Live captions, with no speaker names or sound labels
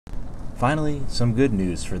Finally, some good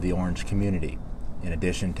news for the Orange community. In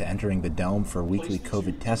addition to entering the Dome for weekly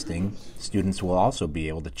COVID testing, students will also be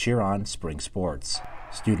able to cheer on spring sports.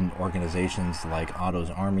 Student organizations like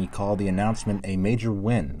Otto's Army call the announcement a major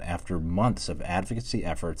win after months of advocacy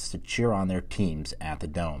efforts to cheer on their teams at the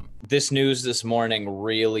Dome. This news this morning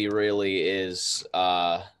really is,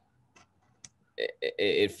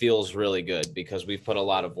 it feels really good because we've put a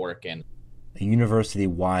lot of work in. A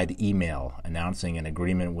university-wide email announcing an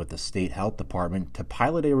agreement with the state health department to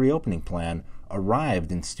pilot a reopening plan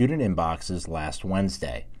arrived in student inboxes last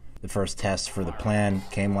Wednesday. The first test for the plan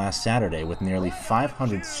came last Saturday with nearly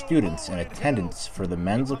 500 students in attendance for the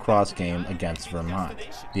men's lacrosse game against Vermont.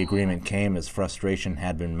 The agreement came as frustration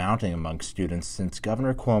had been mounting among students since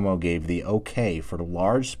Governor Cuomo gave the okay for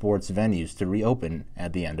large sports venues to reopen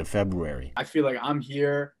at the end of February. I feel like I'm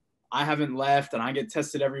here. I haven't left and I get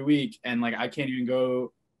tested every week and I can't even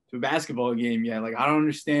go to a basketball game yet. I don't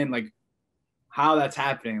understand how that's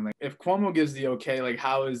happening. If Cuomo gives the okay,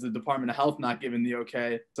 how is the Department of Health not giving the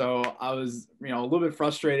okay? So I was, a little bit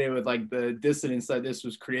frustrated with the dissonance that this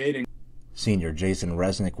was creating. Senior Jason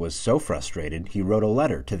Resnick was so frustrated, he wrote a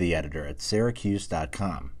letter to the editor at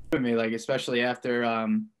Syracuse.com. Especially after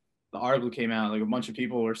the article came out, a bunch of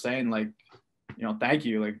people were saying thank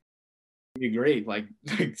you, be great.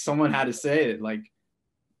 Someone had to say it.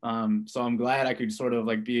 So I'm glad I could sort of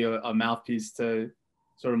be a mouthpiece to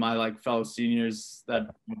sort of my fellow seniors that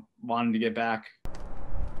wanted to get back.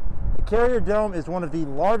 The Carrier Dome is one of the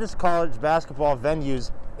largest college basketball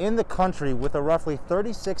venues in the country with a roughly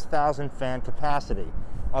 36,000 fan capacity.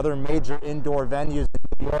 Other major indoor venues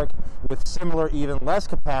in New York with similar, even less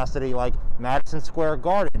capacity, like Madison Square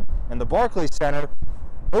Garden and the Barclays Center,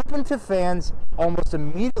 opened to fans almost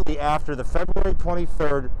immediately after the February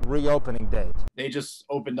 23rd reopening date. They just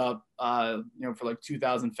opened up, for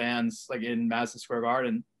 2,000 fans, in Madison Square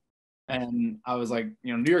Garden. And I was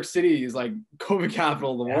New York City is COVID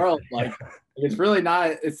capital of the world. It's really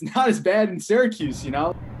not, it's not as bad in Syracuse,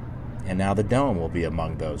 And now the Dome will be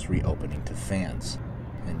among those reopening to fans.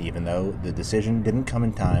 And even though the decision didn't come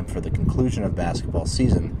in time for the conclusion of basketball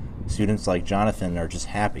season, students like Jonathan are just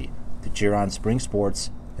happy to cheer on spring sports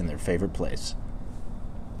in their favorite place.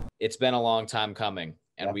 It's been a long time coming,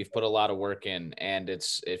 and we've put a lot of work in, and it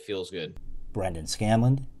feels good. Brendan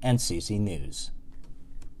Scanlon, NCC News.